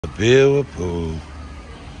The Beerwah pool,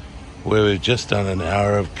 where we've just done an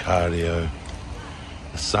hour of cardio.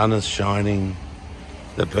 The sun is shining,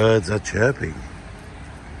 the birds are chirping.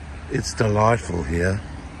 It's delightful here,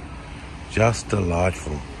 just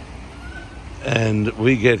delightful. And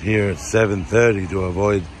we get here at 7:30 to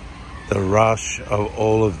avoid the rush of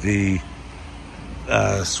all of the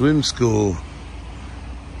swim school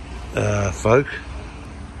folk.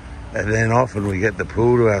 And then often we get the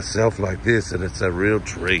pool to ourselves like this, and it's a real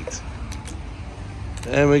treat.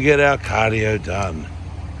 And we get our cardio done.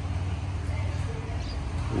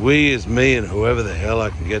 We is me and whoever the hell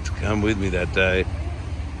I can get to come with me that day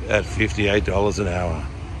at $58 an hour.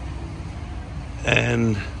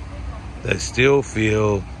 And they still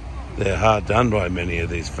feel they're hard done by many of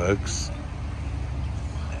these folks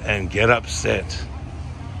and get upset.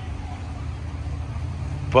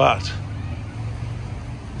 But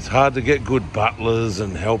it's hard to get good butlers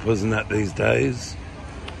and helpers and that these days.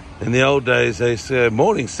 In the old days, they say,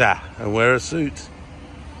 "Morning, sir," and wear a suit.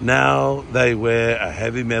 Now they wear a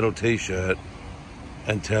heavy metal t-shirt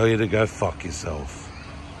and tell you to go fuck yourself.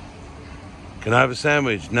 Can I have a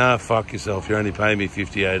sandwich? Nah, fuck yourself. You're only paying me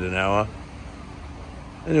 $58 an hour.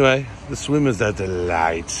 Anyway, the swimmers are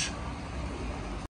delight.